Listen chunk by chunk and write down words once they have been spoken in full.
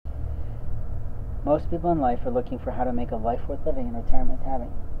Most people in life are looking for how to make a life worth living and retirement worth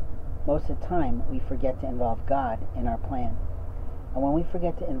having. Most of the time, we forget to involve God in our plan. And when we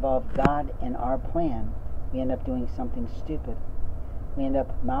forget to involve God in our plan, we end up doing something stupid. We end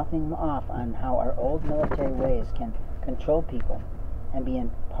up mouthing off on how our old military ways can control people and be a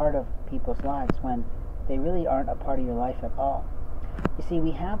part of people's lives when they really aren't a part of your life at all. You see,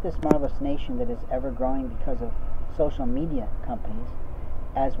 we have this marvelous nation that is ever growing because of social media companies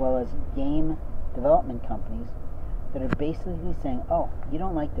as well as game development companies that are basically saying, oh, you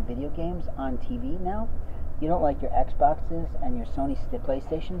don't like the video games on TV now? You don't like your Xboxes and your Sony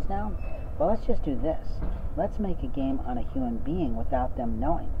PlayStations now? Well, let's just do this. Let's make a game on a human being without them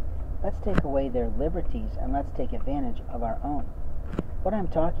knowing. Let's take away their liberties and let's take advantage of our own. What I'm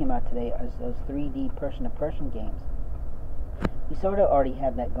talking about today is those 3D person-to-person games. We sort of already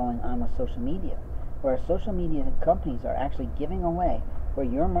have that going on with social media, where social media companies are actually giving away where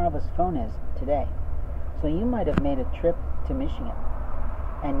your marvelous phone is today. So you might have made a trip to Michigan,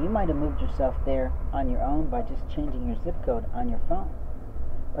 and you might have moved yourself there on your own by just changing your zip code on your phone.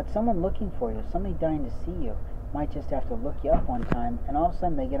 But someone looking for you, somebody dying to see you, might just have to look you up one time, and all of a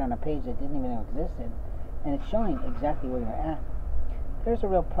sudden they get on a page that didn't even know existed, and it's showing exactly where you're at. There's a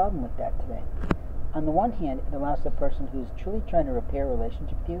real problem with that today. On the one hand, it allows the person who's truly trying to repair a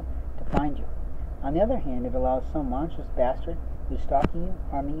relationship with you to find you. On the other hand, it allows some monstrous bastard who's stalking you,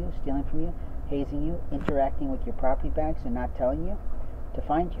 harming you, stealing from you, hazing you, interacting with your property bags and not telling you, to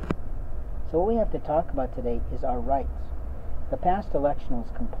find you. So what we have to talk about today is our rights. The past election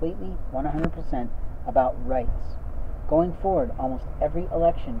was completely 100% about rights. Going forward, almost every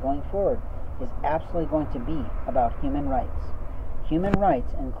election going forward is absolutely going to be about human rights. Human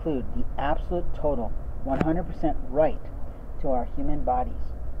rights include the absolute total 100% right to our human bodies.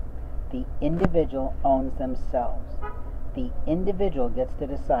 The individual owns themselves. The individual gets to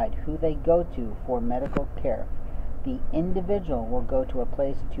decide who they go to for medical care. The individual will go to a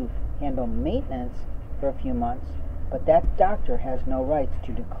place to handle maintenance for a few months, but that doctor has no rights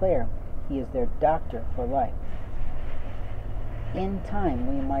to declare he is their doctor for life. In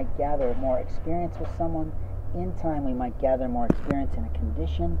time, we might gather more experience with someone. In time, we might gather more experience in a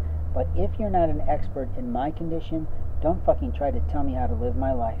condition, but if you're not an expert in my condition, don't fucking try to tell me how to live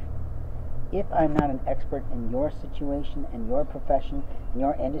my life. If I'm not an expert in your situation, in your profession, in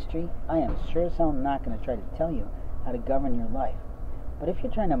your industry, I am sure as hell not going to try to tell you how to govern your life. But if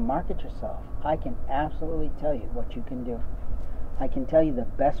you're trying to market yourself, I can absolutely tell you what you can do. I can tell you the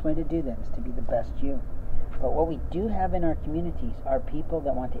best way to do that is to be the best you. But what we do have in our communities are people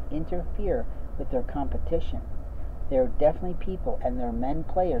that want to interfere with their competition. There are definitely people, and there are men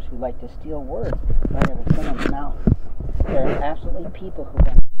players who like to steal words right out of someone's mouth. There are absolutely people who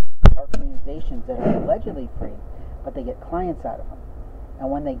run organizations that are allegedly free, but they get clients out of them.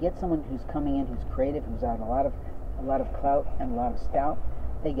 And when they get someone who's coming in, who's creative, who's got a lot of clout and a lot of stout,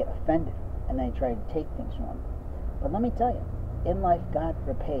 they get offended and they try to take things from them. But let me tell you, in life, God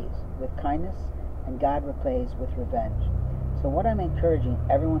repays with kindness and God repays with revenge. So what I'm encouraging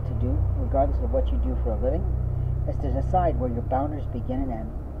everyone to do, regardless of what you do for a living, is to decide where your boundaries begin and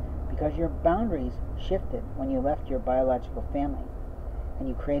end. Because your boundaries shifted when you left your biological family and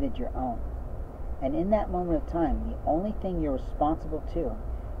you created your own. And in that moment of time, the only thing you're responsible to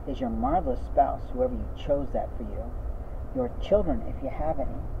is your marvelous spouse, whoever you chose that for you, your children if you have any,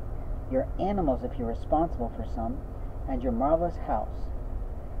 your animals if you're responsible for some, and your marvelous house,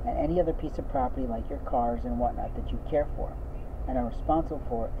 and any other piece of property like your cars and whatnot that you care for and are responsible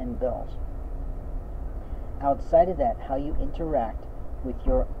for in bills. Outside of that, how you interact with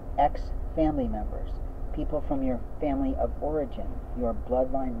your ex-family members, people from your family of origin, your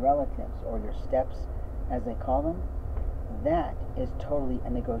bloodline relatives, or your steps, as they call them, that is totally a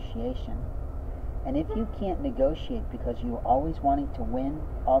negotiation. And if you can't negotiate because you're always wanting to win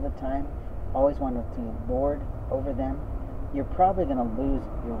all the time, always wanting to lord over them, you're probably going to lose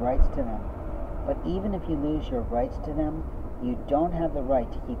your rights to them. But even if you lose your rights to them, you don't have the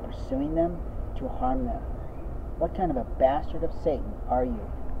right to keep pursuing them to harm them. What kind of a bastard of Satan are you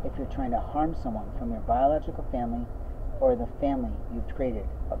if you're trying to harm someone from your biological family or the family you've created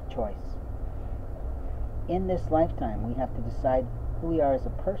of choice? In this lifetime, we have to decide who we are as a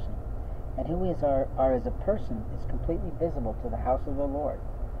person. And who we are as a person is completely visible to the house of the Lord.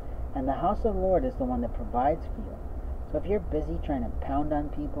 And the house of the Lord is the one that provides for you. So if you're busy trying to pound on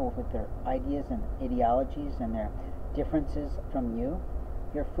people with their ideas and ideologies and their differences from you,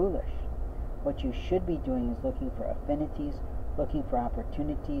 you're foolish. What you should be doing is looking for affinities, looking for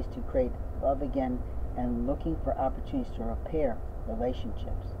opportunities to create love again, and looking for opportunities to repair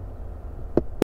relationships.